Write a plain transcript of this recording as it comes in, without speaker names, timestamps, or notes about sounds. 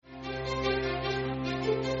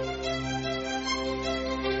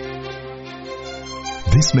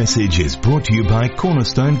This message is brought to you by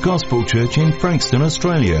Cornerstone Gospel Church in Frankston,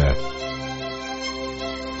 Australia.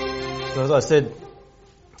 So as I said,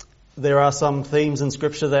 there are some themes in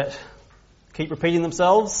Scripture that keep repeating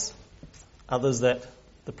themselves, others that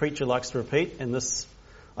the preacher likes to repeat, and this,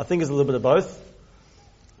 I think, is a little bit of both.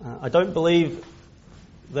 I don't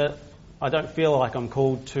feel like I'm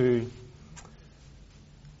called to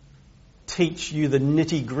teach you the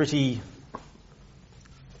nitty-gritty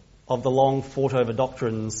of the long fought-over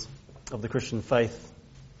doctrines of the Christian faith,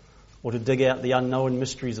 or to dig out the unknown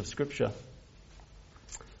mysteries of Scripture.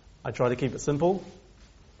 I try to keep it simple,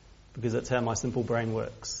 because that's how my simple brain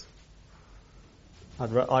works.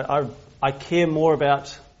 I care more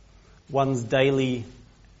about one's daily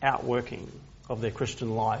outworking of their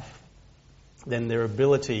Christian life than their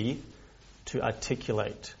ability to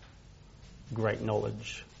articulate great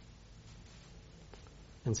knowledge.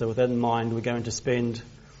 And so with that in mind, we're going to spend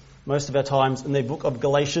most of our times in the book of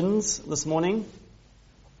Galatians this morning,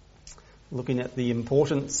 looking at the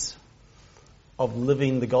importance of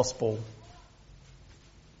living the gospel.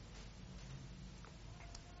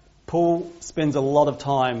 Paul spends a lot of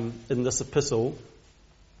time in this epistle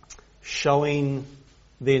showing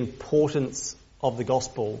the importance of the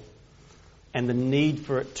gospel and the need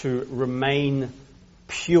for it to remain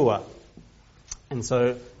pure. And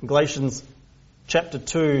so in Galatians chapter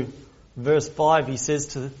 2, verse 5, he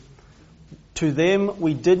says, To them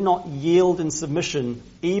we did not yield in submission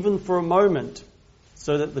even for a moment,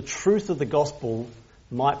 so that the truth of the gospel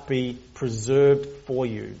might be preserved for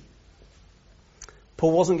you.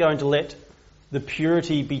 Paul wasn't going to let the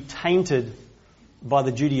purity be tainted by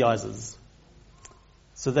the Judaizers,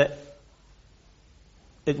 so that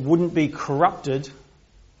it wouldn't be corrupted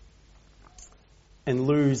and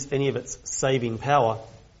lose any of its saving power.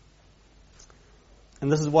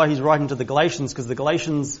 And this is why he's writing to the Galatians, because the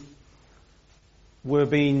Galatians were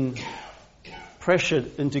being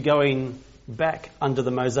pressured into going back under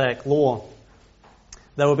the Mosaic law.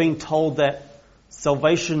 They were being told that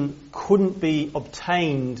salvation couldn't be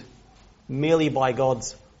obtained merely by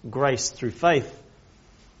God's grace through faith.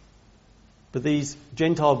 But these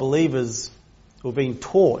Gentile believers were being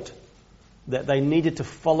taught that they needed to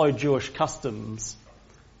follow Jewish customs,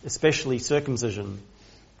 especially circumcision.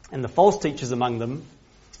 And the false teachers among them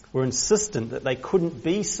were insistent that they couldn't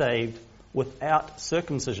be saved without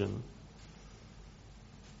circumcision.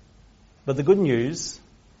 But the good news,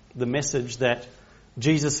 the message that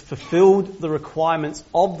Jesus fulfilled the requirements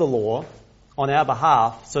of the law on our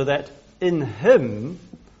behalf so that in Him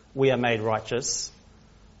we are made righteous,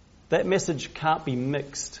 that message can't be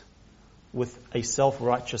mixed with a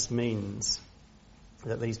self-righteous means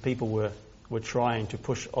that these people were trying to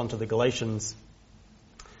push onto the Galatians.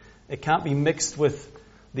 It can't be mixed with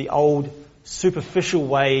the old superficial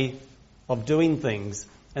way of doing things.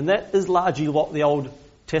 And that is largely what the Old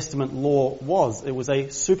Testament law was. It was a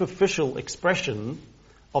superficial expression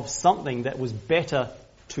of something that was better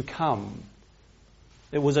to come.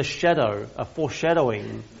 It was a shadow, a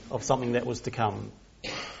foreshadowing of something that was to come.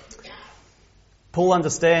 Paul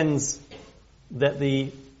understands that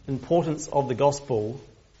the importance of the gospel,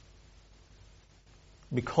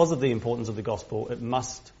 because of the importance of the gospel, it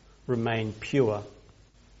must remain pure,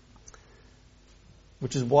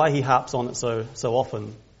 which is why he harps on it so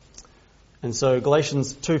often. And so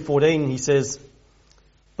Galatians 2:14, he says,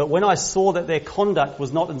 But when I saw that their conduct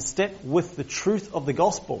was not in step with the truth of the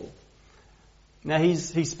gospel. Now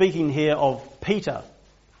he's speaking here of Peter.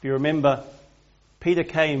 If you remember, Peter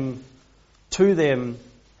came to them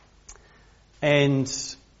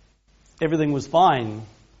and everything was fine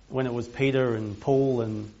when it was Peter and Paul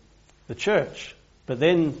and the church. But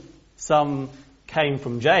then some came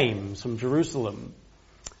from James, from Jerusalem.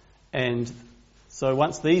 And so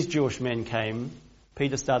once these Jewish men came,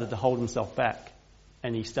 Peter started to hold himself back,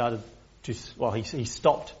 and he started to, he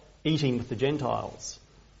stopped eating with the Gentiles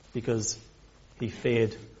because he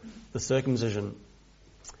feared the circumcision.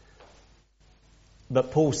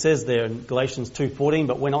 But Paul says there in Galatians 2:14,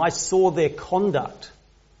 but when I saw their conduct,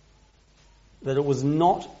 that it was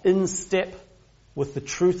not in step with the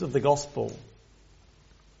truth of the gospel.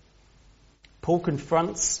 Paul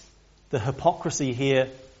confronts the hypocrisy here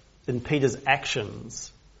in Peter's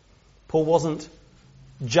actions. Paul wasn't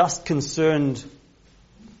just concerned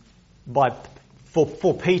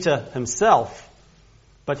for Peter himself,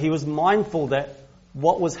 but he was mindful that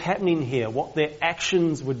what was happening here, what their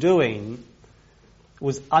actions were doing,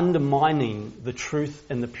 was undermining the truth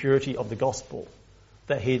and the purity of the gospel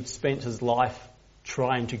that he had spent his life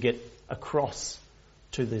trying to get across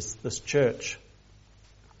to this church.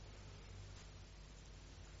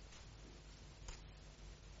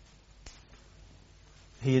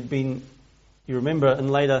 you remember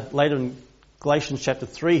later in Galatians chapter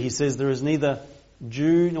 3, he says there is neither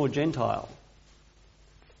Jew nor Gentile,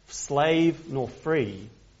 slave nor free,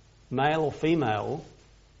 male or female.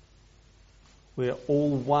 We're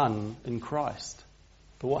all one in Christ.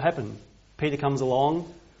 But what happened? Peter comes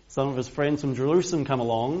along, some of his friends from Jerusalem come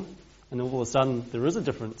along, and all of a sudden there is a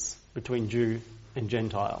difference between Jew and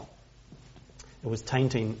Gentile. It was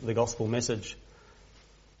tainting the gospel message.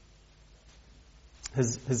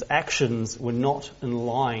 His actions were not in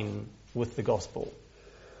line with the gospel.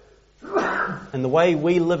 And the way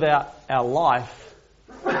we live out our life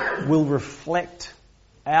will reflect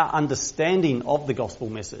our understanding of the gospel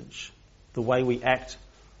message, the way we act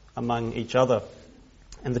among each other.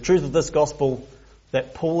 And the truth of this gospel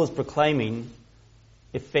that Paul is proclaiming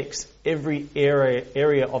affects every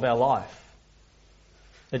area of our life.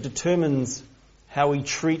 It determines how we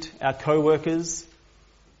treat our co-workers.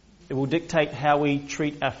 It will dictate how we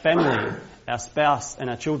treat our family, our spouse, and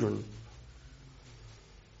our children.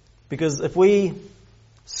 Because if we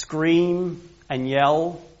scream and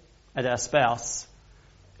yell at our spouse,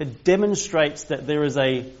 it demonstrates that there is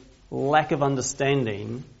a lack of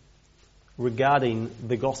understanding regarding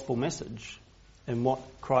the gospel message and what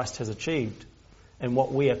Christ has achieved and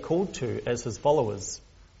what we are called to as his followers.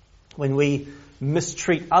 When we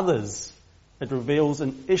mistreat others, it reveals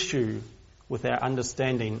an issue with our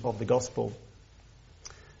understanding of the gospel.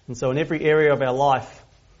 And so in every area of our life,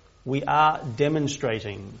 we are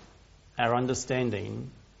demonstrating our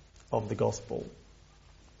understanding of the gospel.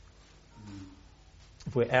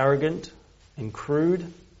 If we're arrogant and crude,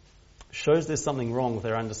 it shows there's something wrong with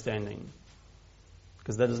our understanding,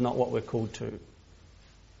 because that is not what we're called to.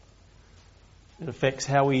 It affects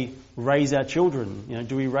how we raise our children.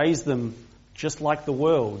 Do we raise them just like the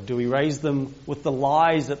world? Do we raise them with the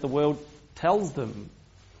lies that the world tells them?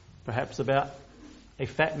 Perhaps about a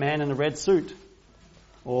fat man in a red suit.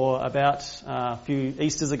 Or about a few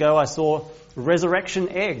Easters ago I saw resurrection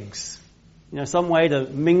eggs. Some way to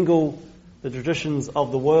mingle the traditions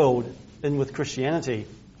of the world in with Christianity.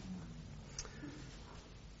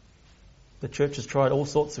 The church has tried all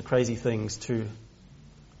sorts of crazy things to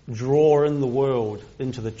draw in the world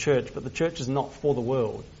into the church, but the church is not for the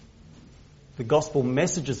world. The gospel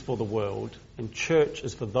message is for the world, and church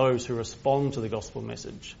is for those who respond to the gospel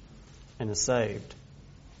message and are saved.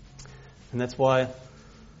 And that's why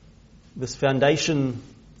this foundation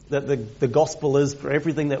that the gospel is for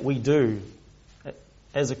everything that we do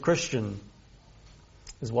as a Christian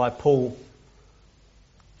is why Paul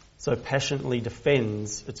so passionately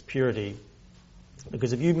defends its purity.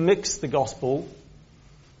 Because if you mix the gospel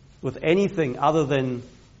with anything other than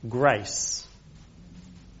grace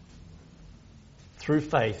through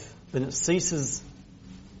faith, then it ceases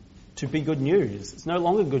to be good news. It's no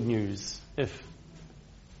longer good news if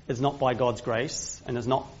it's not by God's grace and it's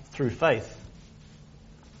not through faith.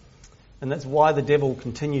 And that's why the devil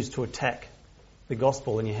continues to attack the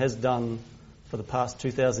gospel, and he has done for the past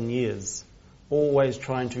 2,000 years, always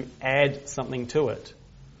trying to add something to it,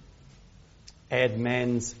 add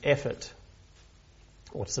man's effort,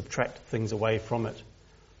 or subtract things away from it.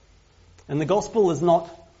 And the gospel is not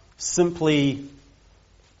simply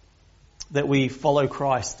that we follow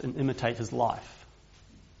Christ and imitate his life.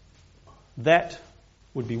 That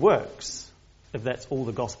would be works if that's all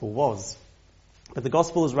the gospel was. But the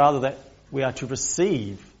gospel is rather that we are to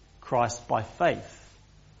receive Christ by faith.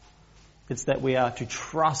 It's that we are to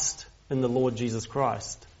trust in the Lord Jesus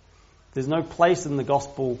Christ. There's no place in the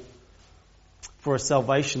gospel for a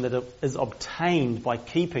salvation that is obtained by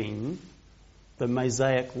keeping the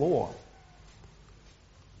Mosaic law.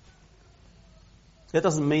 That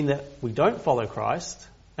doesn't mean that we don't follow Christ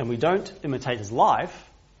and we don't imitate his life,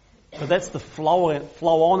 but that's the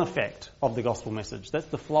flow-on effect of the gospel message. That's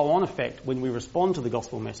the flow-on effect when we respond to the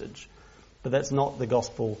gospel message. But that's not the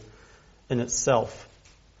gospel in itself.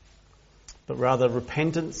 But rather,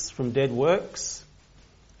 repentance from dead works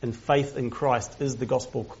and faith in Christ is the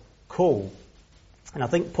gospel call. And I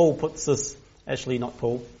think Paul puts this, actually not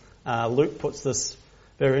Paul, Luke puts this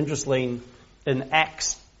very interestingly in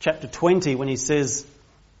Acts chapter 20 when he says,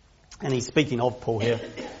 and he's speaking of Paul here,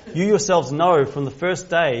 "You yourselves know from the first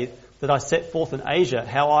day that I set forth in Asia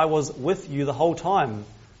how I was with you the whole time,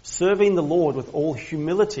 serving the Lord with all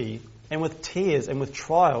humility and with tears and with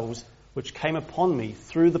trials which came upon me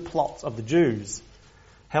through the plots of the Jews.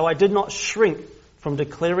 How I did not shrink from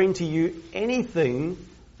declaring to you anything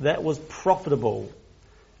that was profitable,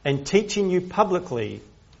 and teaching you publicly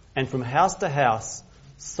and from house to house,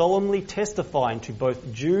 solemnly testifying to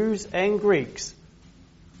both Jews and Greeks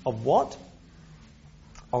of what?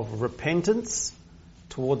 Of repentance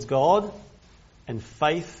towards God and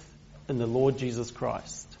faith in the Lord Jesus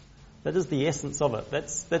Christ. That is the essence of it.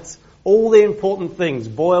 That's all the important things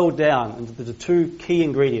boiled down into the two key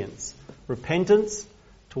ingredients: repentance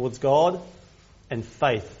towards God and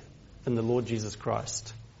faith in the Lord Jesus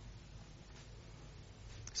Christ.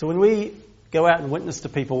 So when we go out and witness to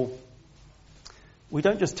people, we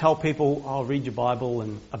don't just tell people, "Oh, read your Bible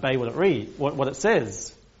and obey what it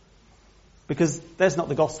says," because that's not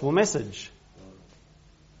the gospel message.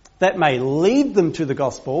 That may lead them to the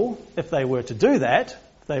gospel if they were to do that.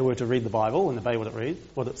 If they were to read the Bible and obey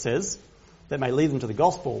what it says, that may lead them to the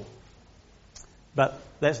gospel. But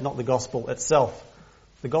that's not the gospel itself.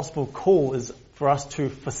 The gospel call is for us to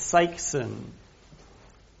forsake sin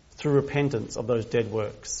through repentance of those dead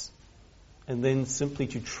works, and then simply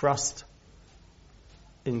to trust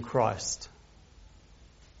in Christ,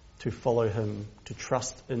 to follow him, to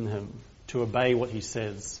trust in him, to obey what he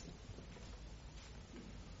says.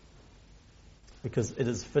 Because it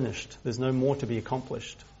is finished. There's no more to be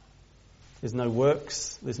accomplished. There's no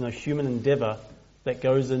works, there's no human endeavour that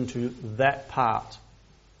goes into that part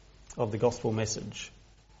of the gospel message.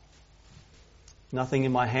 Nothing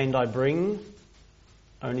in my hand I bring,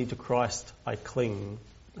 only to Christ I cling,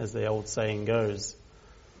 as the old saying goes.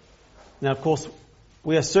 Now, of course,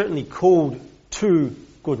 we are certainly called to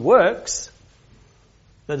good works.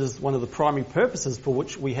 That is one of the primary purposes for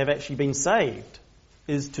which we have actually been saved,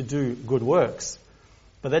 is to do good works.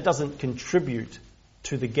 But that doesn't contribute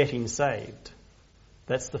to the getting saved.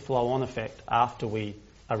 That's the flow-on effect after we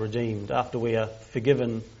are redeemed, after we are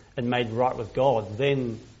forgiven and made right with God.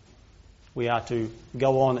 Then we are to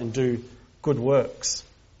go on and do good works.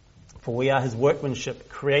 For we are his workmanship,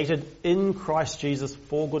 created in Christ Jesus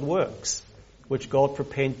for good works, which God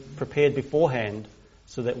prepared beforehand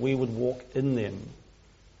so that we would walk in them.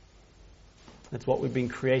 That's what we've been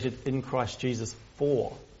created in Christ Jesus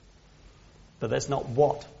for. But that's not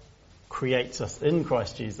what creates us in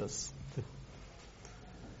Christ Jesus.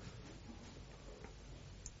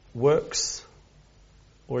 Works,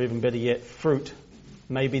 or even better yet, fruit,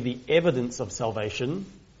 may be the evidence of salvation,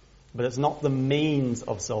 but it's not the means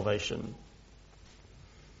of salvation.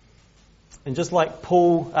 And just like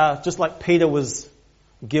Peter was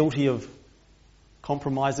guilty of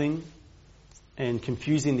compromising and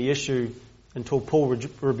confusing the issue until Paul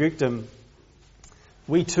rebuked him,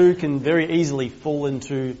 we too can very easily fall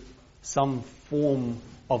into some form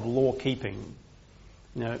of law keeping.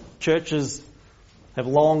 Churches have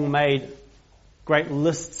long made great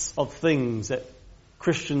lists of things that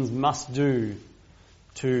Christians must do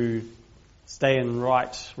to stay in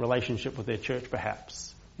right relationship with their church,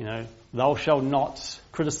 perhaps. Thou shalt not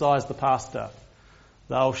criticize the pastor.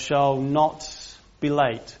 Thou shalt not be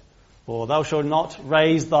late. Or thou shalt not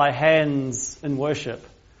raise thy hands in worship.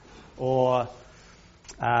 Or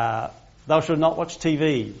thou shalt not watch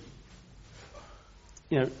TV.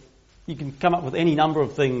 You can come up with any number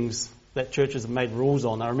of things that churches have made rules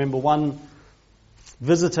on. I remember one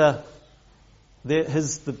visitor,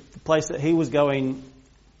 the place that he was going,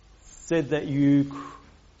 said that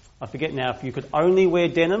I forget now, if you could only wear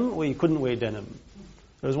denim or you couldn't wear denim.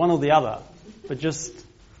 It was one or the other, but just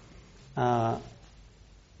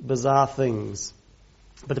bizarre things.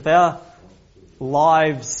 But if our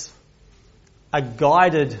lives are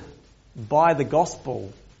guided by the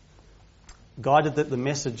gospel, guided by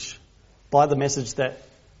the message that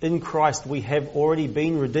in Christ we have already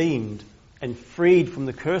been redeemed and freed from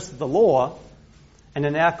the curse of the law, and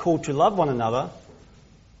are now called to love one another,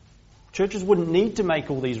 churches wouldn't need to make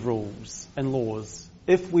all these rules and laws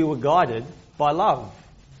if we were guided by love.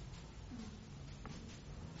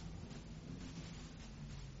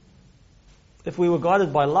 If we were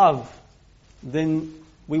guided by love, then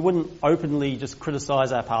we wouldn't openly just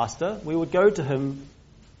criticize our pastor. We would go to him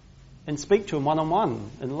and speak to him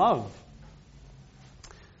one-on-one in love.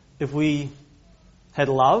 If we had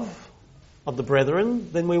love of the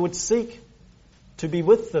brethren, then we would seek to be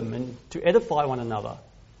with them and to edify one another.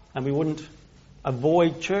 And we wouldn't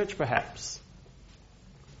avoid church, perhaps.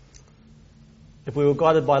 If we were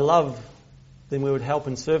guided by love, then we would help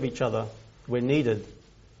and serve each other where needed.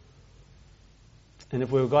 And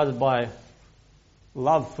if we were guided by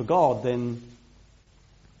love for God, then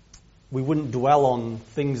we wouldn't dwell on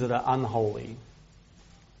things that are unholy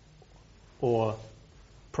or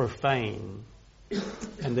profane,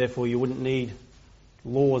 and therefore you wouldn't need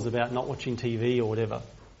laws about not watching TV or whatever.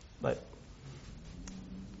 But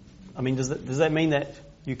does that mean that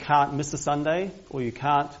you can't miss a Sunday or you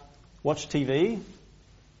can't watch TV?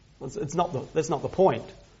 That's not the point.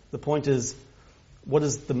 The point is, what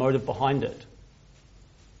is the motive behind it?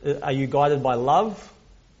 Are you guided by love,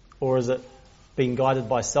 or is it being guided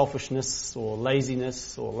by selfishness or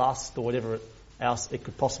laziness or lust or whatever else it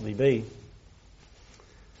could possibly be.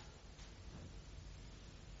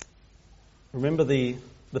 Remember the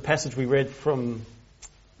passage we read from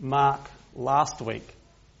Mark last week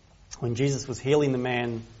when Jesus was healing the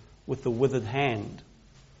man with the withered hand.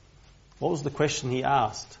 What was the question he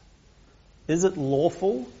asked? Is it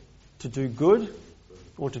lawful to do good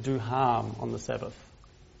or to do harm on the Sabbath?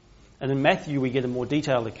 And in Matthew we get a more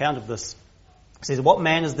detailed account of this. It says, what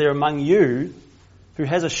man is there among you who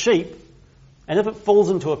has a sheep, and if it falls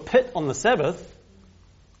into a pit on the Sabbath,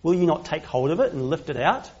 will you not take hold of it and lift it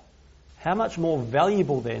out? How much more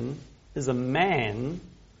valuable then is a man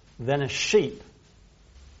than a sheep?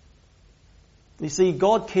 You see,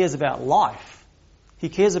 God cares about life. He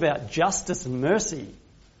cares about justice and mercy.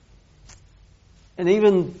 And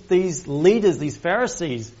even these leaders, these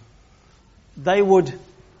Pharisees, they would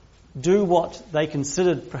do what they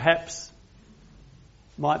considered perhaps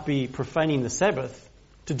might be profaning the Sabbath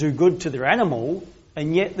to do good to their animal,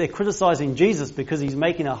 and yet they're criticizing Jesus because he's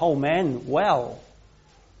making a whole man well.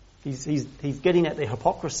 He's getting at their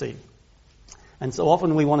hypocrisy. And so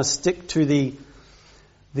often we want to stick to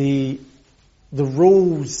the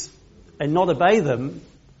rules and not obey them,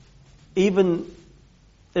 even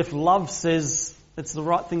if love says it's the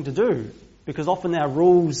right thing to do, because often our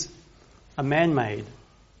rules are man-made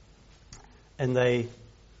and they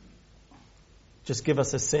just give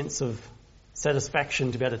us a sense of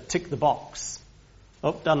satisfaction to be able to tick the box.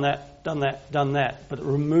 Oh, done that, done that, done that. But it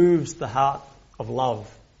removes the heart of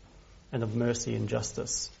love and of mercy and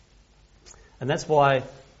justice. And that's why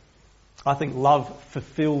I think love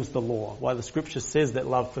fulfills the law, why the scripture says that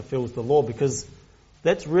love fulfills the law, because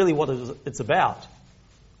that's really what it's about.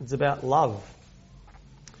 It's about love.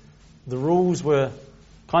 The rules were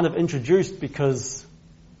kind of introduced because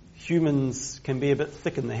humans can be a bit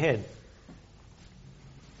thick in the head.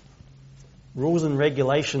 Rules and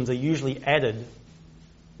regulations are usually added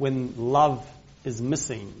when love is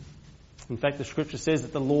missing. In fact, the scripture says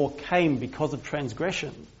that the law came because of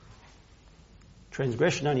transgression.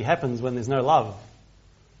 Transgression only happens when there's no love.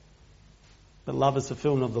 But love is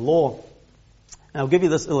fulfillment of the law. And I'll give you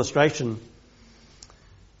this illustration.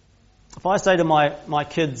 If I say to my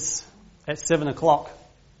kids at 7 o'clock,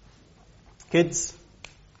 kids,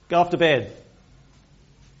 go off to bed.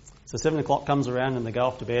 So 7 o'clock comes around and they go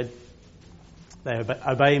off to bed. They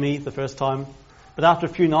obey me the first time. But after a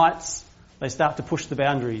few nights, they start to push the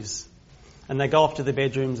boundaries. And they go off to their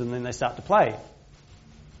bedrooms and then they start to play.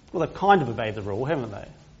 Well, they've kind of obeyed the rule, haven't they?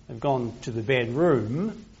 They've gone to the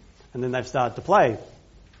bedroom and then they've started to play.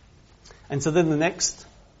 And so then the next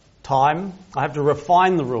time, I have to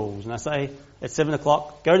refine the rules. And I say, at 7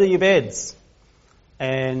 o'clock, go to your beds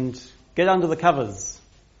and get under the covers.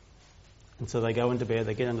 And so they go into bed,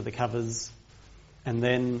 they get under the covers, and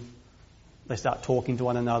then they start talking to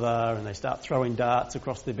one another and they start throwing darts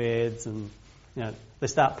across their beds and, they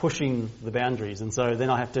start pushing the boundaries. And so then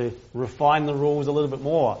I have to refine the rules a little bit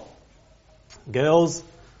more. Girls,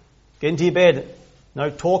 get into your bed. No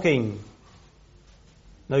talking.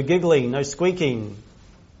 No giggling. No squeaking.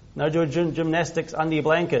 No doing gymnastics under your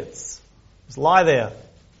blankets. Just lie there.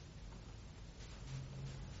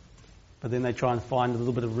 But then they try and find a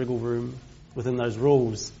little bit of wriggle room within those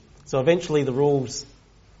rules. So eventually the rules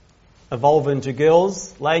evolve into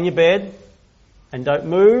girls, lay in your bed and don't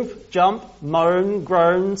move, jump, moan,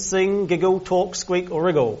 groan, sing, giggle, talk, squeak or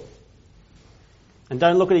wriggle. And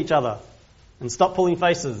don't look at each other. And stop pulling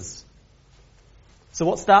faces. So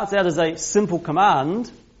what starts out as a simple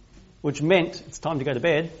command, which meant it's time to go to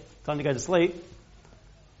bed, time to go to sleep,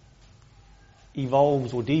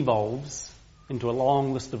 evolves or devolves into a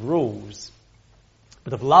long list of rules.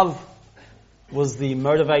 But if love was the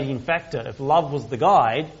motivating factor, if love was the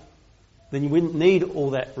guide, then you wouldn't need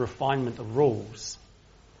all that refinement of rules,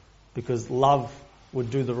 because love would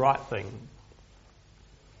do the right thing.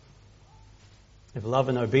 If love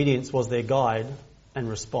and obedience was their guide and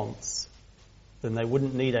response, then they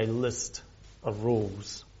wouldn't need a list of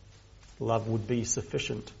rules. Love would be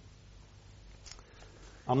sufficient.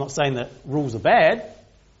 I'm not saying that rules are bad.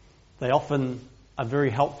 They often are a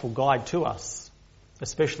very helpful guide to us,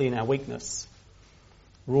 especially in our weakness.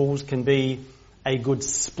 Rules can be a good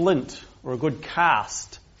splint or a good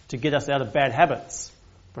cast to get us out of bad habits,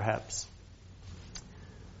 perhaps.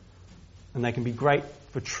 And they can be great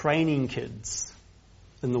for training kids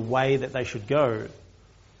in the way that they should go.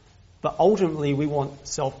 But ultimately we want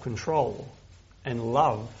self-control and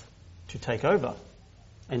love to take over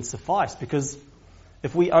and suffice, because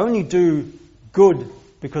if we only do good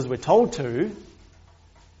because we're told to,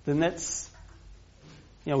 then that's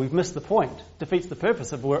we've missed the point. Defeats the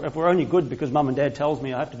purpose. If we're only good because mum and dad tells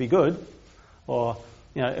me I have to be good, or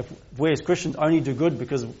if we as Christians only do good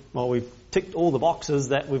because we've ticked all the boxes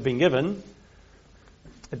that we've been given,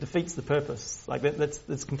 it defeats the purpose.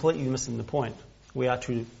 That's completely missing the point. We are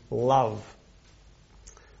to love,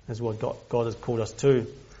 as what God has called us to.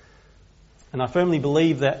 And I firmly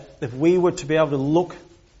believe that if we were to be able to look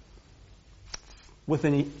with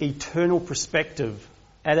an eternal perspective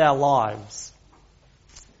at our lives,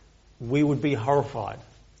 we would be horrified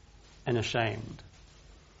and ashamed.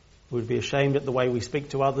 We would be ashamed at the way we speak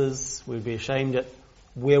to others. We would be ashamed at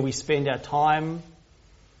where we spend our time.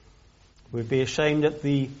 We would be ashamed at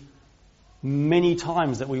the many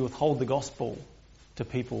times that we withhold the gospel to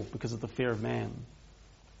people because of the fear of man.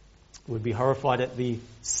 We would be horrified at the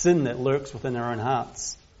sin that lurks within our own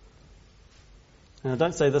hearts. And I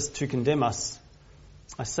don't say this to condemn us.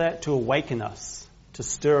 I say it to awaken us, to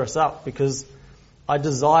stir us up, because I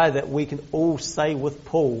desire that we can all say with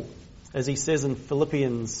Paul, as he says in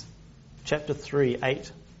Philippians chapter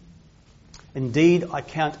 3:8, "Indeed, I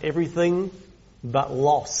count everything but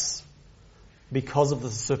loss because of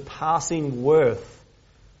the surpassing worth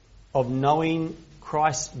of knowing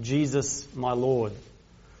Christ Jesus my Lord.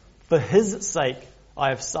 For his sake I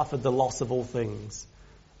have suffered the loss of all things,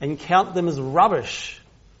 and count them as rubbish,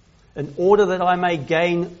 in order that I may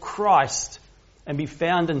gain Christ and be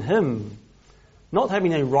found in him, not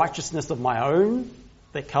having a righteousness of my own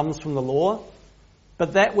that comes from the law,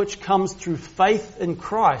 but that which comes through faith in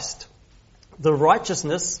Christ, the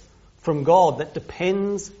righteousness from God that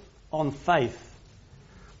depends on faith,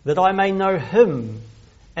 that I may know him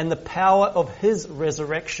and the power of his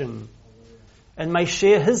resurrection, and may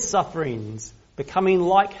share his sufferings, becoming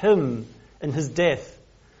like him in his death,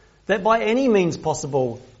 that by any means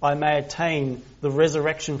possible I may attain the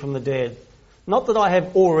resurrection from the dead. Not that I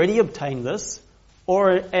have already obtained this,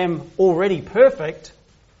 or am already perfect,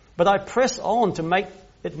 but I press on to make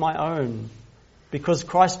it my own, because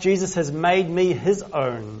Christ Jesus has made me his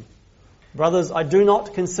own. Brothers, I do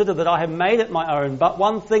not consider that I have made it my own, but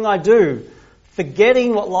one thing I do,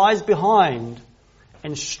 forgetting what lies behind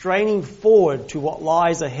and straining forward to what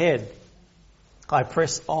lies ahead, I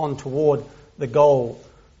press on toward the goal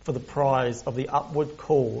for the prize of the upward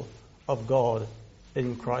call of God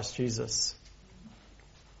in Christ Jesus."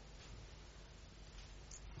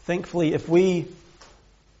 Thankfully, if we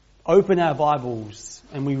open our Bibles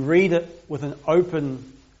and we read it with an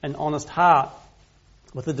open and honest heart,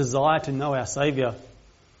 with a desire to know our Saviour,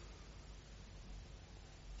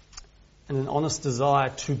 and an honest desire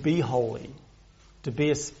to be holy, to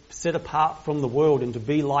be set apart from the world and to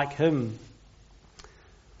be like him,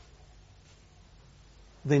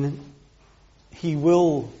 then he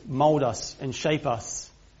will mould us and shape us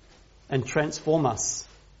and transform us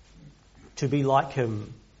to be like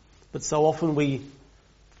him. But so often we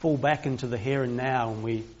fall back into the here and now, and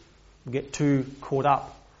we get too caught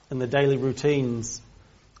up in the daily routines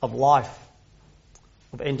of life,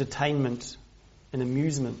 of entertainment and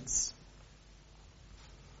amusements,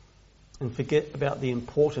 and forget about the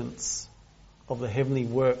importance of the heavenly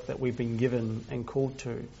work that we've been given and called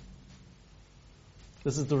to.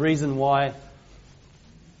 This is the reason why a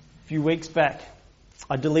few weeks back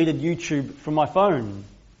I deleted YouTube from my phone,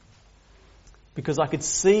 because I could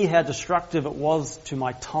see how destructive it was to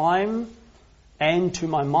my time and to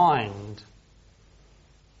my mind.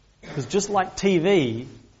 Because just like TV,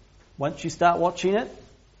 once you start watching it,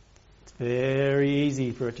 it's very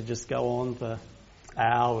easy for it to just go on for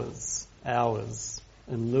hours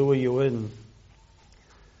and lure you in.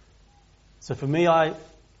 So for me, I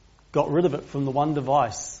got rid of it from the one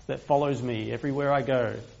device that follows me everywhere I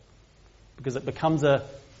go, because it becomes a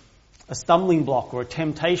stumbling block or a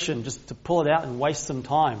temptation just to pull it out and waste some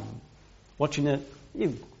time watching it.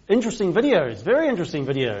 Interesting videos, very interesting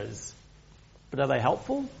videos. But are they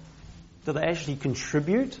helpful? Do they actually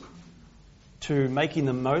contribute to making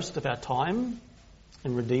the most of our time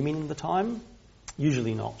and redeeming the time?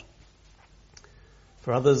 Usually not.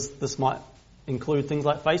 For others, this might include things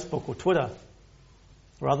like Facebook or Twitter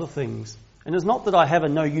or other things. And it's not that I have a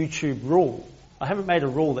no YouTube rule. I haven't made a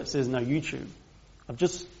rule that says no YouTube. I've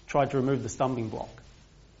just tried to remove the stumbling block.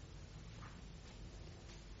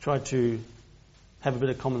 Tried to have a bit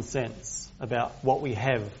of common sense about what we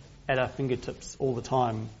have at our fingertips all the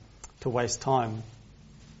time to waste time.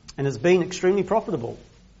 And it's been extremely profitable.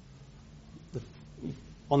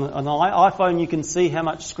 On an iPhone, you can see how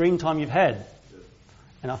much screen time you've had.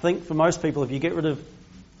 And I think for most people, if you get rid of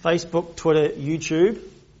Facebook, Twitter, YouTube,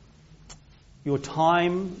 your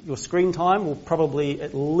screen time will probably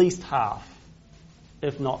at least half,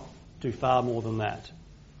 if not do far more than that.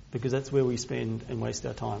 because that's where we spend and waste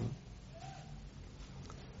our time.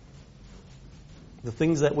 The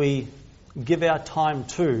things that we give our time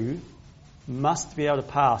to must be able to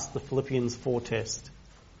pass the Philippians 4 test.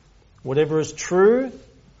 Whatever is true,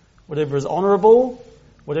 whatever is honourable,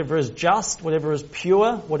 whatever is just, whatever is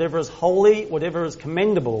pure, whatever is holy, whatever is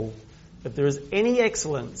commendable, if there is any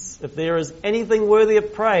excellence, if there is anything worthy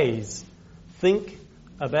of praise, think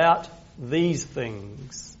about these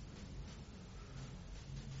things.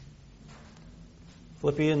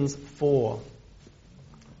 Philippians 4,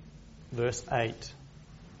 verse 8.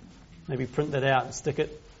 Maybe print that out and stick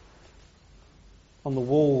it on the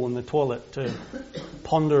wall in the toilet to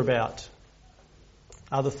ponder about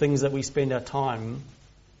other things that we spend our time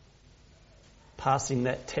passing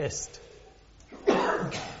that test.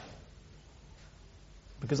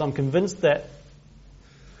 Because I'm convinced that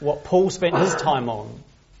what Paul spent his time on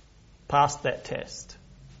passed that test.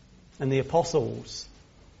 And the apostles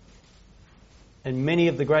and many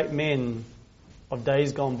of the great men of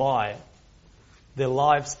days gone by, their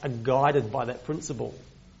lives are guided by that principle.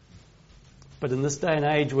 But in this day and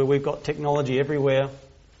age where we've got technology everywhere,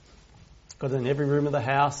 got it in every room of the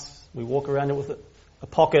house, we walk around it with a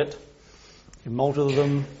pocket, you multiple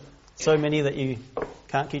them, so many that you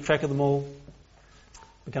can't keep track of them all,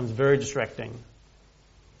 it becomes very distracting.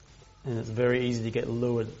 And it's very easy to get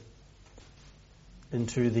lured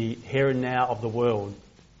into the here and now of the world.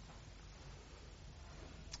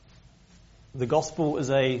 The gospel is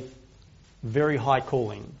a very high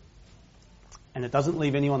calling, and it doesn't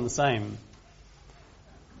leave anyone the same.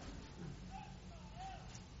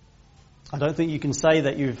 I don't think you can say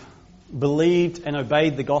that you've believed and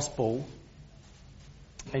obeyed the gospel,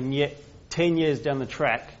 and yet 10 years down the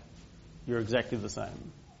track, you're exactly the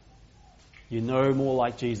same. You know more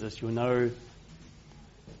like Jesus. You know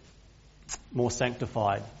more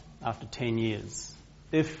sanctified after 10 years.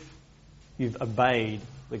 If you've obeyed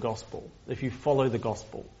the gospel, if you follow the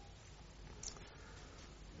gospel.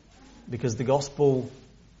 Because the gospel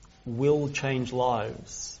will change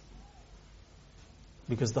lives.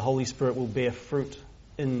 Because the Holy Spirit will bear fruit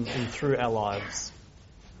in and through our lives.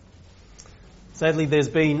 Sadly, there's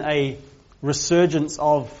been a resurgence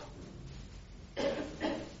of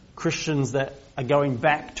Christians that are going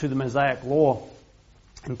back to the Mosaic law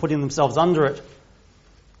and putting themselves under it.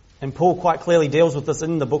 And Paul quite clearly deals with this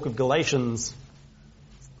in the book of Galatians.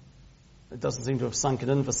 It doesn't seem to have sunk it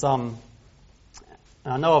in for some.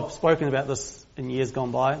 And I know I've spoken about this in years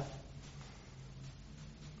gone by.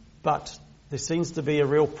 But there seems to be a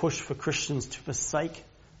real push for Christians to forsake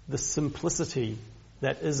the simplicity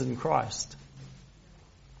that is in Christ.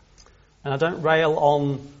 And I don't rail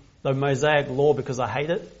on the Mosaic law because I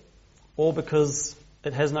hate it or because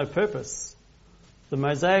it has no purpose. The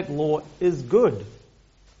Mosaic law is good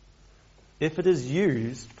if it is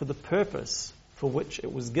used for the purpose for which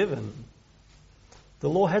it was given. The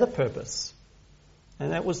law had a purpose,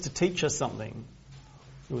 and that was to teach us something.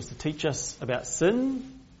 It was to teach us about sin.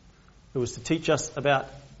 It was to teach us about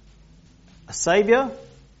a Saviour.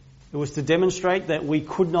 It was to demonstrate that we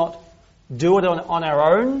could not do it on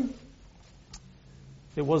our own.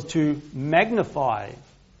 It was to magnify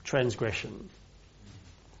transgression.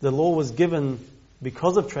 The law was given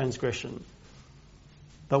because of transgression.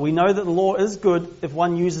 But we know that the law is good if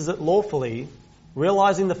one uses it lawfully,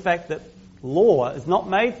 realizing the fact that law is not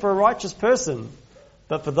made for a righteous person,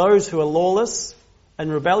 but for those who are lawless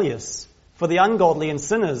and rebellious, for the ungodly and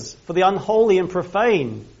sinners, for the unholy and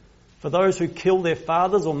profane, for those who kill their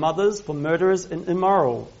fathers or mothers, for murderers and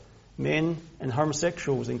immoral, men and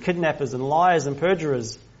homosexuals and kidnappers and liars and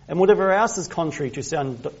perjurers, and whatever else is contrary to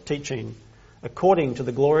sound teaching, according to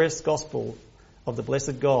the glorious gospel of the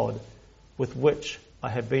blessed God with which I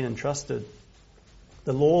have been entrusted.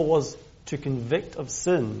 The law was to convict of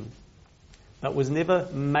sin, but was never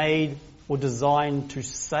made or designed to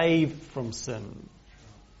save from sin.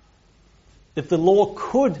 If the law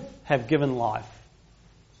could have given life,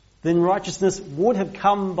 then righteousness would have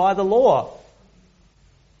come by the law.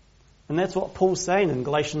 And that's what Paul's saying in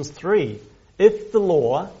Galatians 3. If the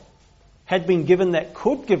law had been given that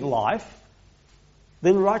could give life,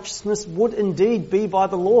 then righteousness would indeed be by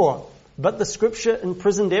the law. But the Scripture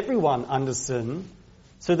imprisoned everyone under sin,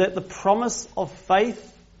 so that the promise of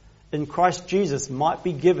faith in Christ Jesus might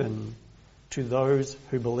be given to those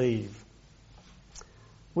who believe.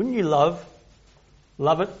 Wouldn't you love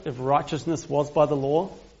it if righteousness was by the law?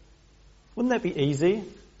 Wouldn't that be easy?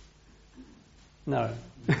 No.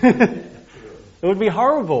 It would be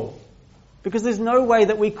horrible, because there's no way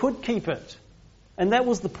that we could keep it. And that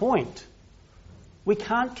was the point. We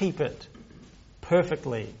can't keep it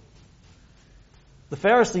perfectly. The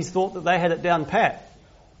Pharisees thought that they had it down pat.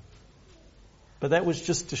 But that was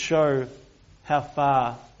just to show how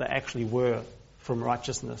far they actually were from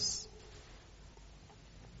righteousness.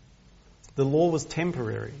 The law was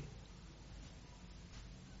temporary.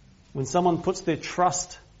 When someone puts their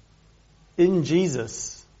trust in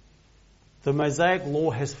Jesus, the Mosaic law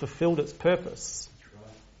has fulfilled its purpose.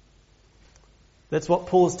 That's what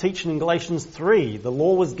Paul is teaching in Galatians 3. The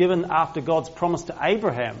law was given after God's promise to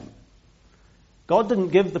Abraham. God didn't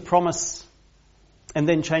give the promise and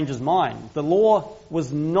then change his mind. The law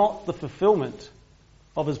was not the fulfillment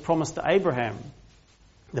of his promise to Abraham.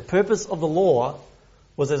 The purpose of the law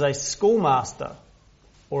was as a schoolmaster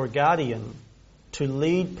or a guardian to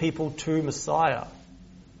lead people to Messiah.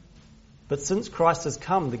 But since Christ has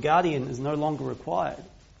come, the guardian is no longer required.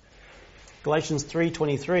 Galatians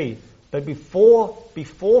 3:23. But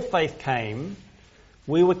before faith came,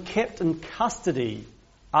 we were kept in custody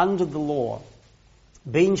under the law,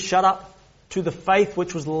 being shut up to the faith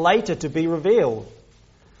which was later to be revealed.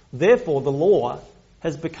 Therefore, the law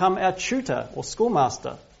has become our tutor or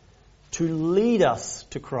schoolmaster to lead us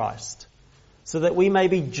to Christ, so that we may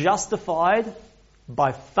be justified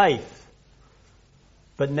by faith.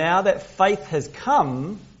 But now that faith has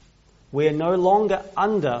come, we are no longer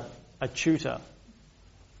under a tutor.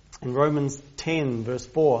 In Romans 10 verse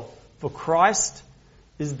 4, for Christ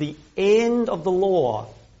is the end of the law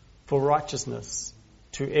for righteousness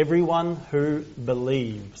to everyone who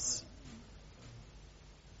believes.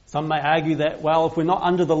 Some may argue that, well, if we're not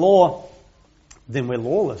under the law, then we're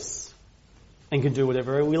lawless and can do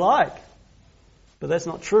whatever we like. But that's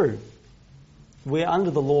not true. We're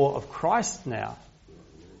under the law of Christ now.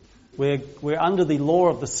 We're under the law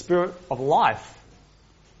of the Spirit of life.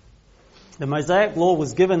 The Mosaic law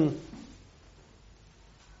was given,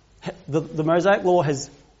 the Mosaic law has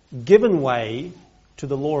given way to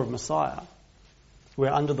the law of Messiah. We're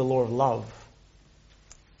under the law of love,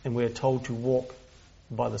 and we're told to walk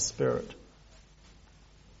by the Spirit.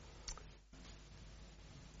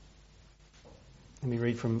 Let me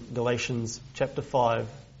read from Galatians chapter 5,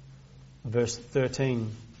 verse 13.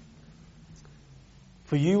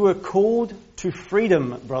 For you were called to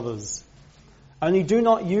freedom, brothers. Only do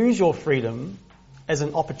not use your freedom as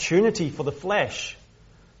an opportunity for the flesh,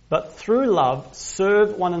 but through love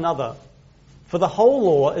serve one another. For the whole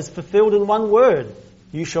law is fulfilled in one word: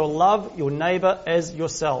 you shall love your neighbour as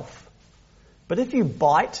yourself. But if you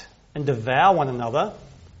bite and devour one another,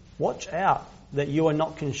 watch out that you are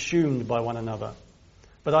not consumed by one another.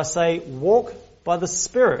 But I say, walk by the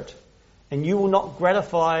Spirit, and you will not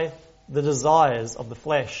gratify the desires of the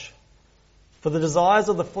flesh. For the desires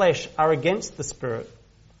of the flesh are against the Spirit,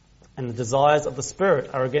 and the desires of the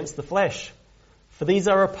Spirit are against the flesh. For these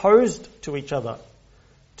are opposed to each other,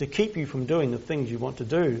 to keep you from doing the things you want to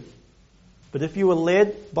do. But if you are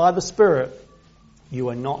led by the Spirit, you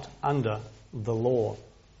are not under the law.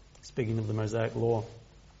 Speaking of the Mosaic law.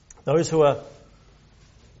 Those who are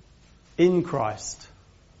in Christ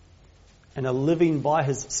and are living by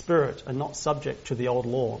his Spirit are not subject to the old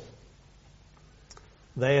law.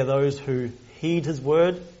 They are those who heed his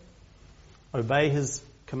word, obey his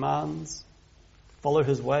commands, follow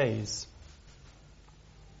his ways.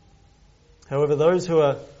 However, those who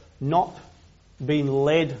are not being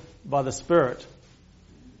led by the Spirit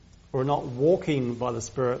or not walking by the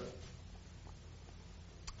Spirit,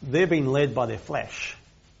 they're being led by their flesh.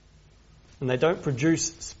 And they don't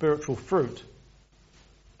produce spiritual fruit,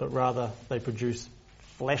 but rather they produce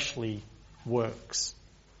fleshly works.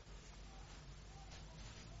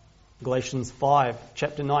 Galatians 5,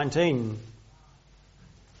 chapter 19.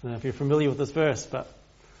 I don't know if you're familiar with this verse, but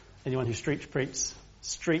anyone who street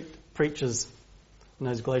preaches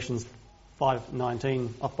knows Galatians 5:19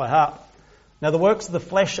 off by heart. Now the works of the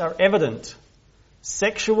flesh are evident: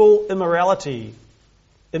 sexual immorality,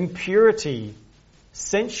 impurity,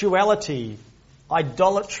 sensuality,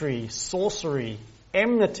 idolatry, sorcery,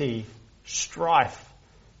 enmity, strife,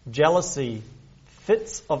 jealousy,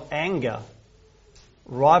 fits of anger,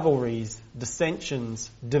 rivalries, dissensions,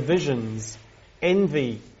 divisions,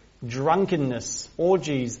 envy, drunkenness,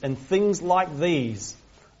 orgies, and things like these.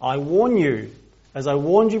 I warn you, as I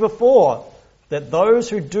warned you before, that those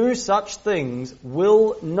who do such things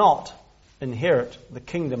will not inherit the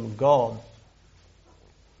kingdom of God.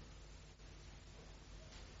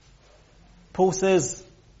 Paul says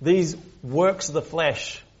these works of the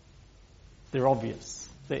flesh, they're obvious.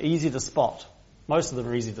 They're easy to spot. Most of them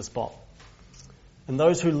are easy to spot. And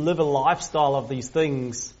those who live a lifestyle of these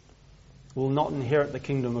things will not inherit the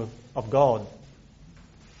kingdom of God.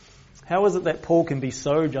 How is it that Paul can be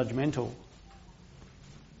so judgmental?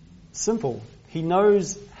 Simple. He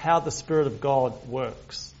knows how the Spirit of God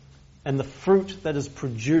works and the fruit that is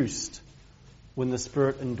produced when the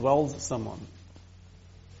Spirit indwells someone.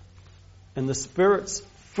 And the Spirit's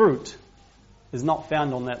fruit is not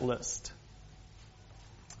found on that list.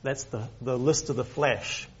 That's the list of the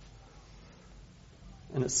flesh.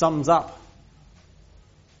 And it sums up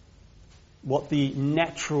what the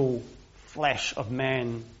natural flesh of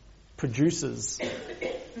man produces.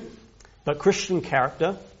 But Christian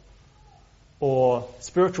character or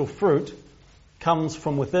spiritual fruit comes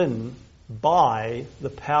from within by the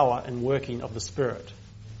power and working of the Spirit.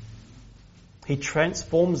 He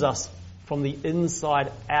transforms us from the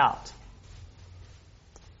inside out.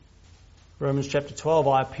 Romans chapter 12,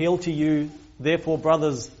 I appeal to you, therefore,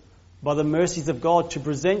 brothers, by the mercies of God, to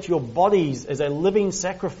present your bodies as a living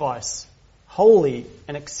sacrifice, holy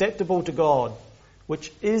and acceptable to God,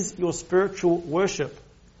 which is your spiritual worship.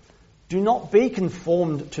 Do not be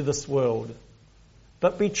conformed to this world,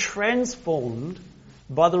 but be transformed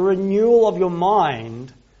by the renewal of your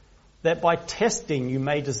mind, that by testing you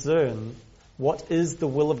may discern what is the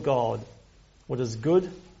will of God, what is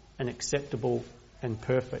good and acceptable and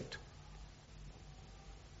perfect.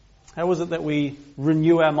 How is it that we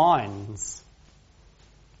renew our minds?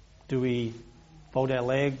 Do we fold our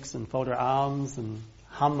legs and fold our arms and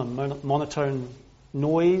hum a monotone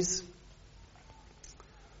noise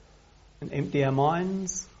and empty our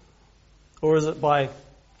minds? Or is it by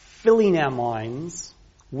filling our minds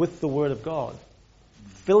with the Word of God?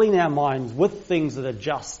 Filling our minds with things that are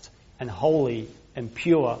just and holy and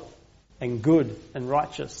pure and good and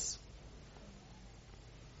righteous.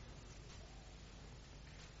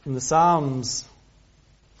 In the Psalms,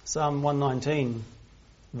 Psalm 119,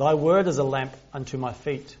 Thy word is a lamp unto my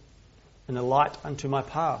feet and a light unto my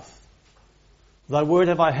path. Thy word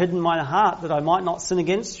have I hid in mine heart that I might not sin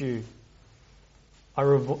against you. I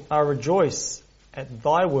rejoice at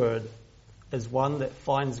thy word as one that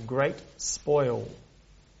finds great spoil.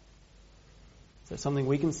 Is that something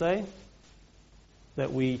we can say?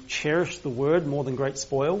 That we cherish the word more than great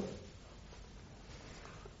spoil?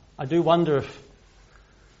 I do wonder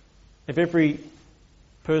if every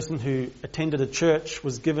person who attended a church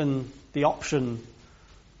was given the option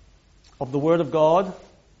of the Word of God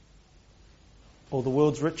or the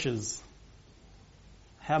world's riches,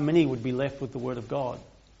 how many would be left with the Word of God?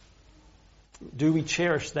 Do we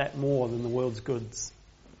cherish that more than the world's goods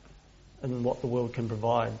and what the world can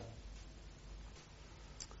provide?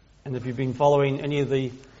 And if you've been following any of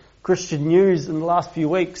the Christian news in the last few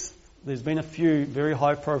weeks, there's been a few very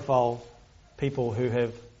high-profile people who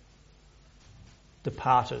have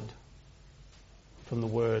departed from the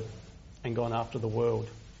Word and gone after the world,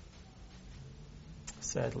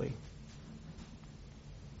 sadly.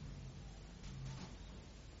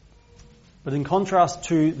 But in contrast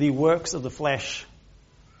to the works of the flesh,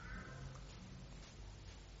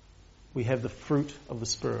 we have the fruit of the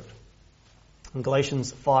Spirit. In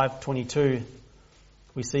Galatians 5:22,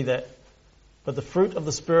 we see that, but the fruit of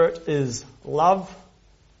the Spirit is love,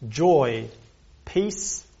 joy,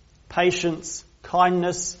 peace, patience,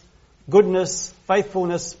 kindness, goodness,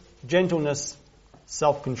 faithfulness, gentleness,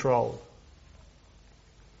 self-control.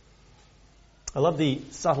 I love the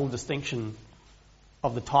subtle distinction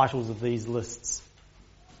of the titles of these lists.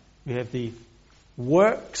 We have the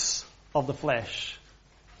works of the flesh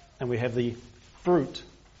and we have the fruit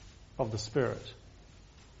of the Spirit.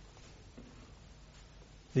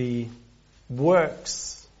 The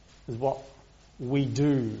works is what we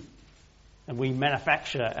do and we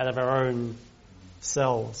manufacture out of our own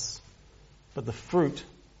selves. But the fruit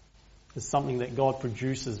is something that God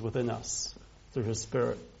produces within us through His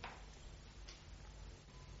Spirit.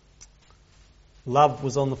 Love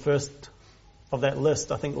was on the first of that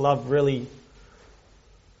list. I think love really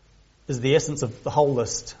is the essence of the whole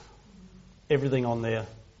list. Everything on there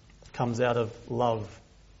comes out of love.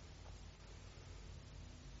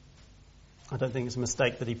 I don't think it's a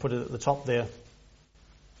mistake that he put it at the top there.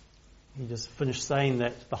 He just finished saying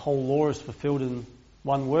that the whole law is fulfilled in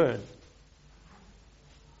one word.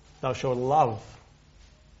 Thou shalt love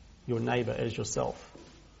your neighbour as yourself.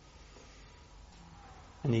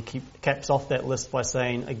 And he caps off that list by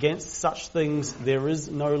saying, against such things there is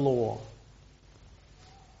no law.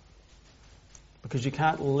 Because you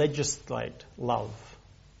can't legislate love.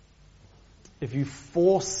 If you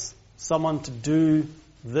force someone to do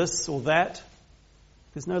this or that,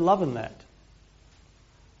 there's no love in that.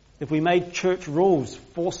 If we made church rules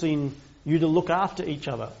forcing you to look after each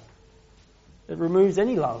other, it removes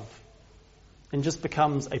any love and just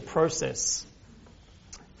becomes a process.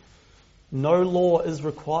 No law is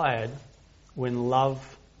required when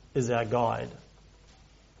love is our guide.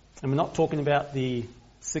 And we're not talking about the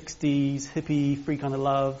 60s, hippie, free kind of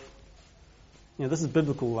love. This is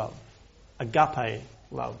biblical love. agape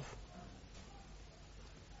love,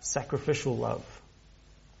 sacrificial love.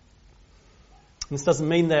 This doesn't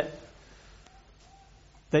mean that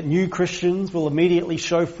new Christians will immediately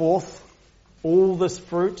show forth all this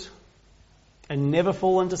fruit and never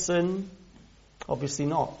fall into sin. Obviously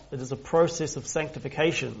not. It is a process of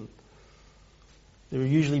sanctification. There are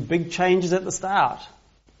usually big changes at the start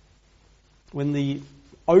when the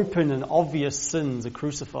open and obvious sins are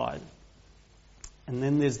crucified. And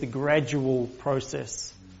then there's the gradual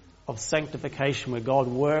process of sanctification where God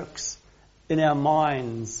works in our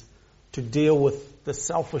minds to deal with the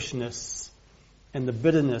selfishness and the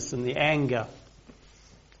bitterness and the anger,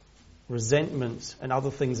 resentment and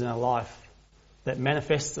other things in our life that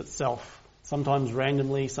manifests itself, sometimes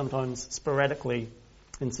randomly, sometimes sporadically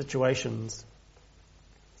in situations.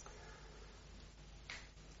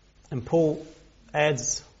 And Paul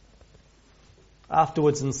adds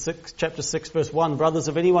afterwards in chapter 6 verse 1, brothers,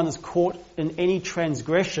 if anyone is caught in any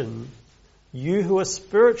transgression, you who are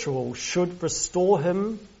spiritual should restore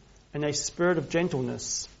him in a spirit of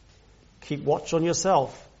gentleness. Keep watch on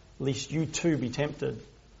yourself, lest you too be tempted.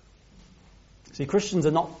 See, Christians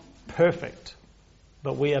are not perfect,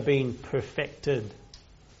 but we are being perfected.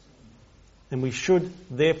 And we should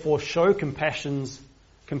therefore show compassion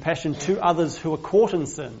to others who are caught in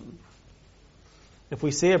sin. If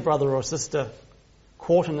we see a brother or sister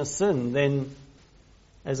caught in a sin, then,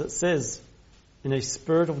 as it says, in a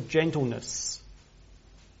spirit of gentleness,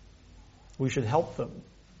 we should help them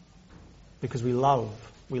because we love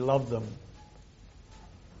them.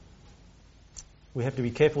 We have to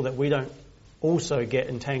be careful that we don't also get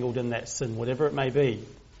entangled in that sin, whatever it may be.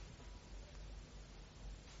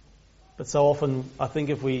 But so often, I think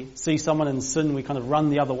if we see someone in sin, we kind of run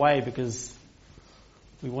the other way because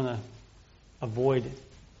we want to avoid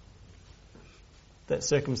that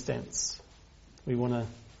circumstance. We want to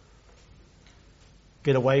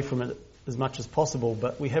get away from it as much as possible,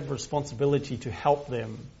 but we have a responsibility to help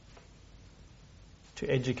them, to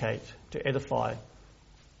educate, to edify.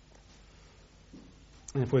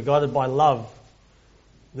 And if we're guided by love,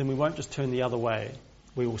 then we won't just turn the other way.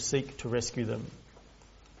 We will seek to rescue them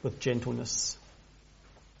with gentleness.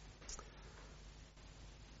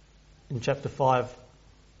 In chapter 5,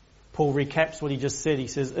 Paul recaps what he just said. He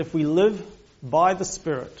says, if we live by the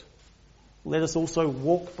Spirit, let us also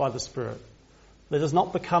walk by the Spirit. Let us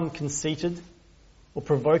not become conceited or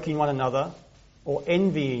provoking one another or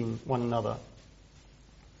envying one another.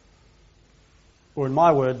 Or in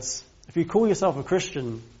my words, if you call yourself a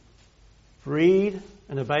Christian, read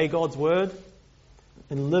and obey God's word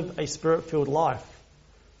and live a Spirit-filled life.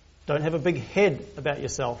 Don't have a big head about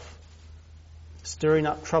yourself, stirring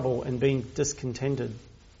up trouble and being discontented.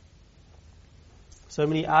 So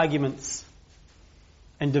many arguments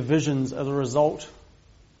and divisions are the result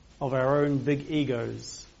of our own big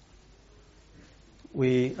egos.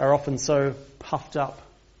 We are often so puffed up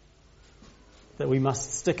that we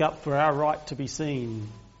must stick up for our right to be seen.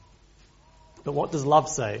 But what does love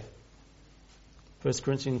say? 1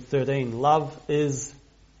 Corinthians 13, love is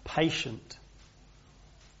patient.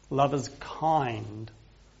 Love is kind.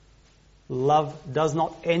 Love does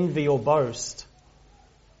not envy or boast.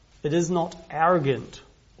 It is not arrogant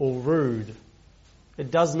or rude.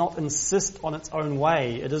 It does not insist on its own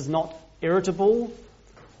way. It is not irritable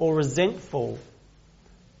or resentful.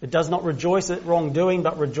 It does not rejoice at wrongdoing,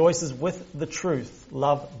 but rejoices with the truth.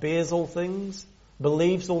 Love bears all things,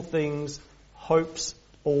 believes all things, hopes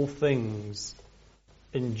all things,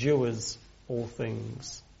 endures all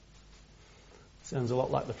things. Sounds a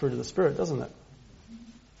lot like the fruit of the Spirit, doesn't it?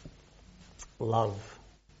 Love.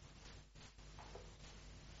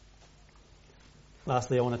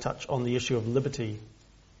 Lastly, I want to touch on the issue of liberty.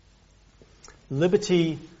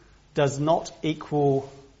 Liberty does not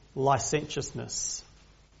equal licentiousness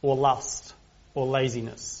or lust or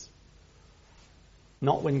laziness.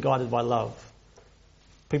 Not when guided by love.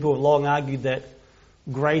 People have long argued that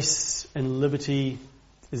grace and liberty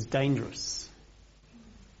is dangerous.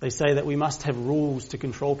 They say that we must have rules to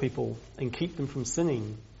control people and keep them from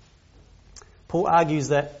sinning. Paul argues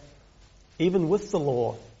that even with the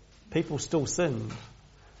law, people still sin.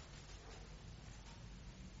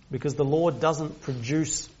 Because the law doesn't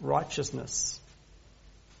produce righteousness.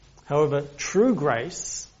 However, true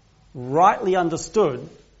grace, rightly understood,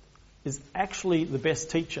 is actually the best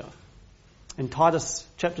teacher. And Titus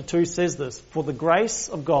chapter 2 says this, for the grace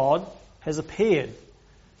of God has appeared,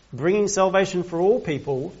 bringing salvation for all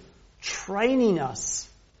people, training us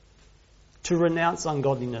to renounce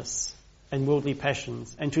ungodliness and worldly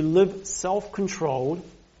passions, and to live self-controlled,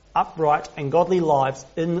 upright and godly lives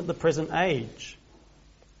in the present age.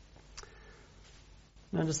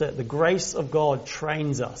 Notice that the grace of God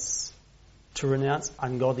trains us to renounce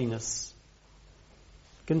ungodliness.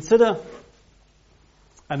 Consider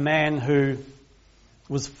a man who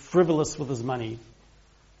was frivolous with his money.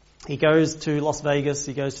 He goes to Las Vegas,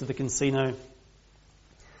 he goes to the casino,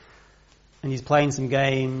 and he's playing some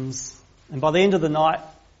games. And by the end of the night,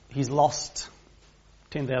 he's lost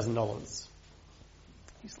 $10,000.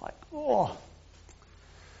 He's like, oh.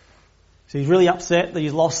 So he's really upset that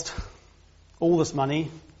he's lost all this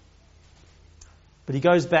money. But he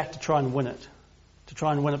goes back to try and win it. To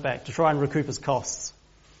try and win it back. To try and recoup his costs.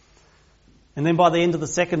 And then by the end of the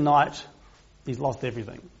second night, he's lost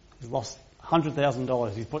everything. He's lost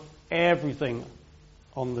 $100,000. He's put everything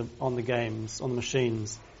on the games, on the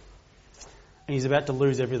machines. And he's about to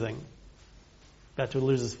lose everything. About to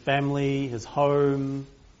lose his family, his home,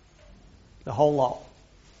 the whole lot.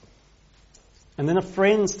 And then a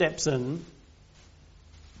friend steps in,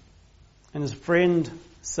 and his friend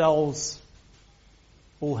sells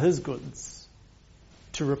all his goods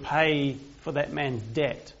to repay for that man's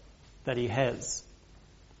debt that he has.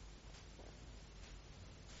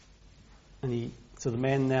 So the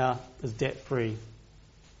man now is debt-free.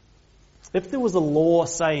 If there was a law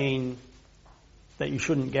saying that you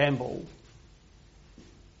shouldn't gamble,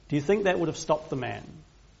 do you think that would have stopped the man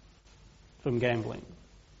from gambling?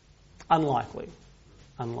 Unlikely.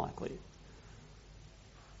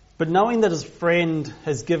 But knowing that his friend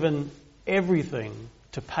has given everything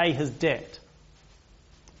to pay his debt,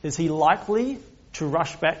 is he likely to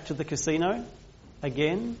rush back to the casino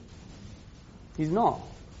again? He's not.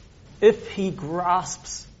 If he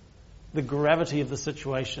grasps the gravity of the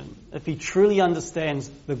situation, if he truly understands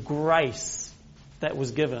the grace that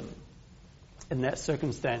was given in that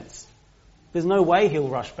circumstance, there's no way he'll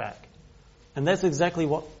rush back. And that's exactly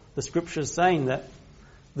what the scripture is saying, that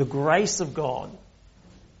the grace of God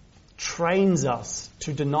trains us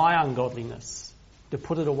to deny ungodliness, to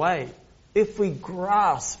put it away, if we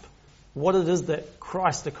grasp what it is that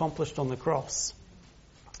Christ accomplished on the cross.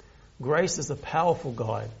 Grace is a powerful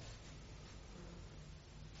guide.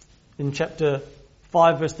 In chapter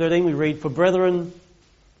 5, verse 13, we read, "For brethren,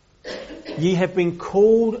 ye have been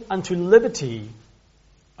called unto liberty,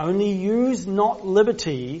 only use not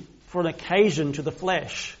liberty for an occasion to the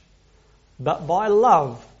flesh, but by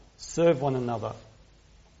love serve one another."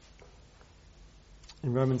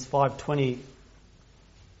 In Romans 5:20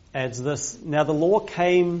 adds this, "Now the law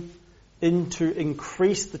came in to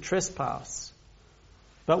increase the trespass,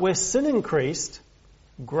 but where sin increased,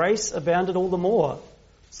 grace abounded all the more,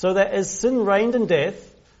 so that as sin reigned in death,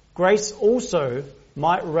 grace also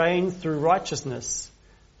might reign through righteousness,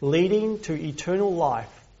 leading to eternal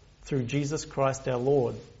life through Jesus Christ our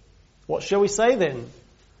Lord. What shall we say then?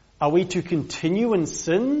 Are we to continue in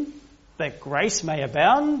sin that grace may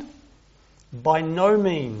abound? By no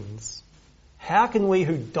means. How can we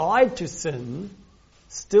who died to sin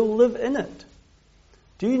still live in it?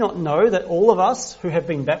 Do you not know that all of us who have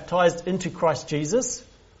been baptized into Christ Jesus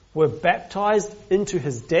were baptized into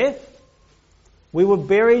his death? We were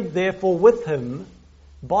buried therefore with him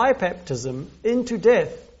by baptism into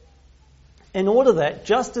death, in order that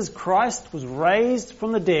just as Christ was raised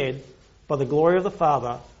from the dead by the glory of the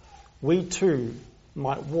Father, we too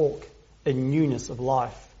might walk in newness of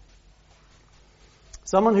life.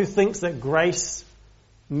 Someone who thinks that grace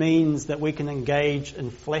means that we can engage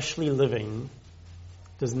in fleshly living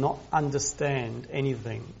does not understand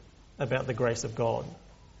anything about the grace of God.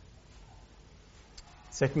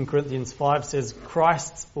 2 Corinthians 5 says,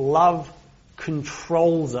 Christ's love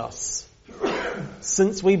controls us.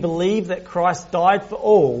 Since we believe that Christ died for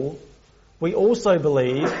all, we also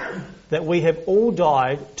believe that we have all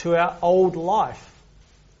died to our old life.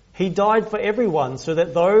 He died for everyone so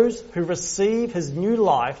that those who receive his new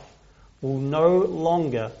life will no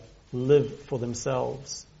longer live for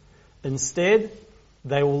themselves. Instead,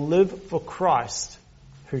 they will live for Christ,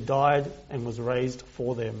 who died and was raised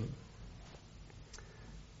for them.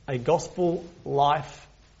 A gospel life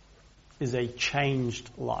is a changed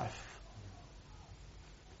life.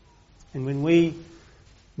 And when we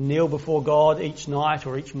kneel before God each night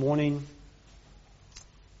or each morning,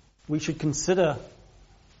 we should consider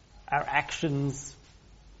our actions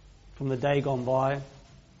from the day gone by.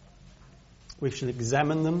 We should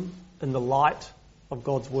examine them in the light of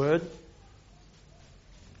God's word.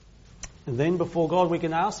 And then before God we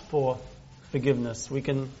can ask for forgiveness. We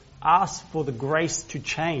can ask for the grace to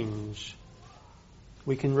change.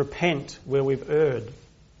 We can repent where we've erred.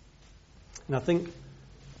 And I think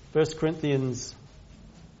 1 Corinthians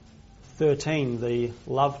 13, the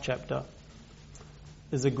love chapter,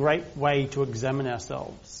 is a great way to examine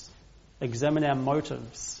ourselves, examine our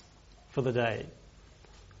motives for the day.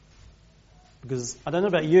 Because I don't know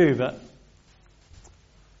about you, but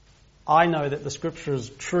I know that the scripture is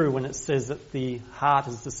true when it says that the heart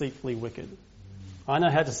is deceitfully wicked. I know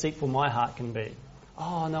how deceitful my heart can be.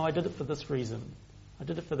 Oh, no, I did it for this reason. I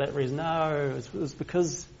did it for that reason. No, it was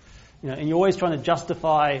because, and you're always trying to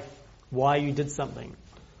justify why you did something.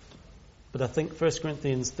 But I think 1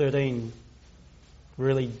 Corinthians 13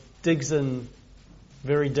 really digs in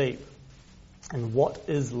very deep. And what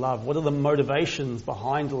is love? What are the motivations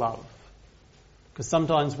behind love? Because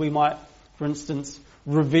sometimes we might, for instance,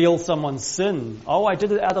 reveal someone's sin. Oh, I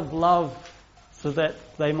did it out of love so that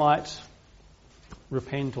they might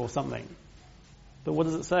repent or something. But what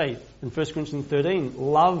does it say in 1 Corinthians 13?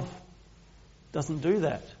 Love doesn't do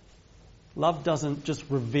that. Love doesn't just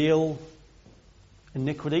reveal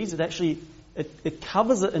iniquities. It actually, it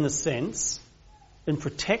covers it in a sense, in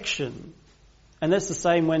protection. And that's the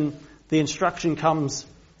same when the instruction comes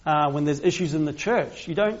when there's issues in the church.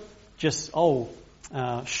 You don't just,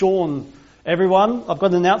 Sean, everyone, I've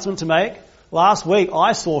got an announcement to make. Last week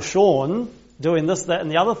I saw Sean doing this, that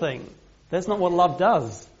and the other thing. That's not what love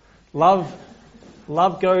does. Love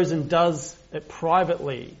goes and does it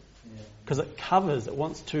privately because it covers, it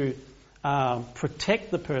wants to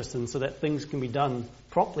protect the person so that things can be done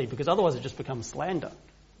properly, because otherwise it just becomes slander.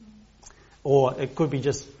 Or it could be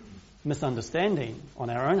just misunderstanding on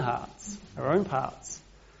our own hearts, our own parts.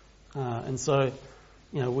 And so,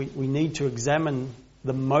 we need to examine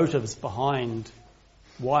the motives behind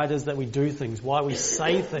why it is that we do things, why we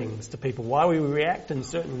say things to people, why we react in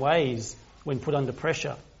certain ways when put under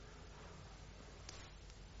pressure.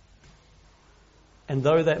 And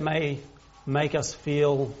though that may make us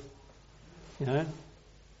feel,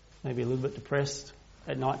 maybe a little bit depressed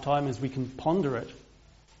at night time as we can ponder it,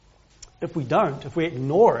 if we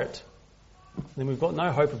ignore it, then we've got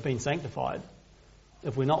no hope of being sanctified.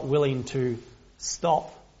 If we're not willing to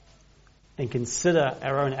stop and consider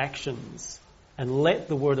our own actions and let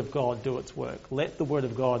the Word of God do its work, let the Word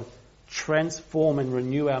of God transform and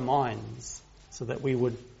renew our minds so that we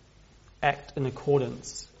would act in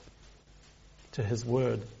accordance to His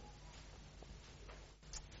Word.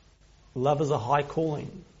 Love is a high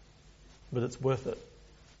calling, but it's worth it.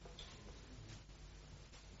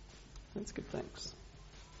 Let's give thanks.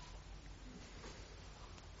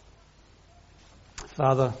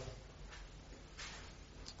 Father,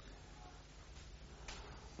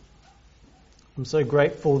 I'm so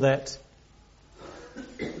grateful that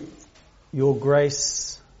your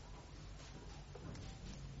grace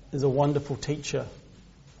is a wonderful teacher.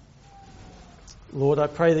 Lord, I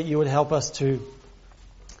pray that you would help us to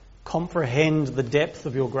comprehend the depth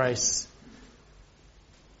of your grace,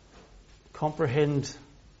 comprehend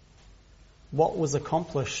what was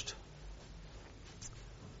accomplished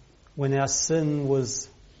when our sin was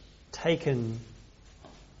taken,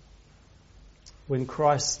 when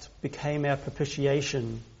Christ became our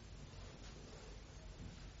propitiation.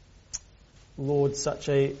 Lord, such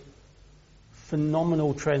a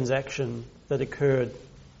phenomenal transaction that occurred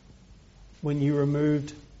when you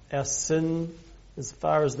removed our sin as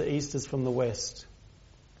far as the east is from the west.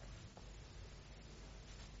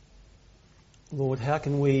 Lord, how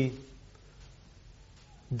can we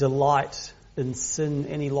delight in sin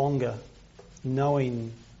any longer,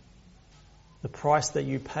 knowing the price that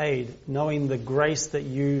you paid, knowing the grace that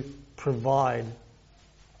you provide?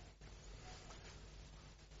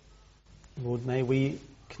 Lord, may we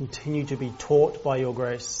continue to be taught by your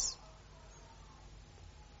grace,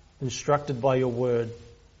 instructed by your word,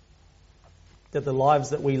 that the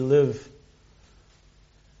lives that we live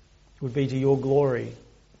would be to your glory.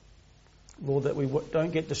 Lord, that we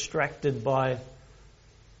don't get distracted by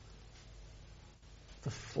the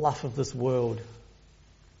fluff of this world.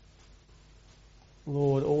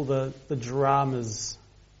 Lord, all the dramas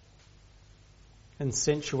and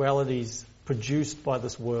sensualities produced by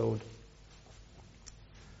this world.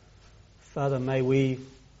 Father, may we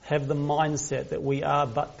have the mindset that we are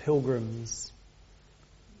but pilgrims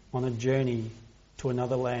on a journey to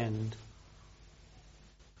another land.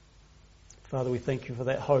 Father, we thank you for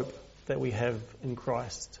that hope that we have in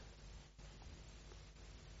Christ.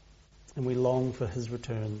 And we long for his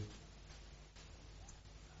return.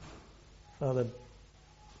 Father,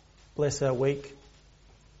 bless our week.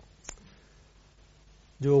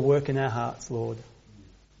 Do a work in our hearts, Lord,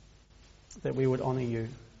 that we would honour you.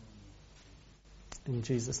 In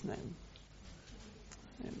Jesus' name.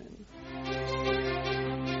 Amen.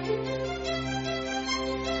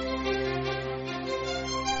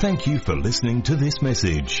 Thank you for listening to this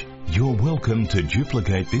message. You're welcome to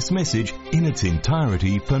duplicate this message in its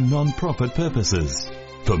entirety for non-profit purposes.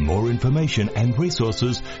 For more information and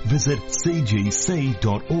resources, visit cgc.org.au.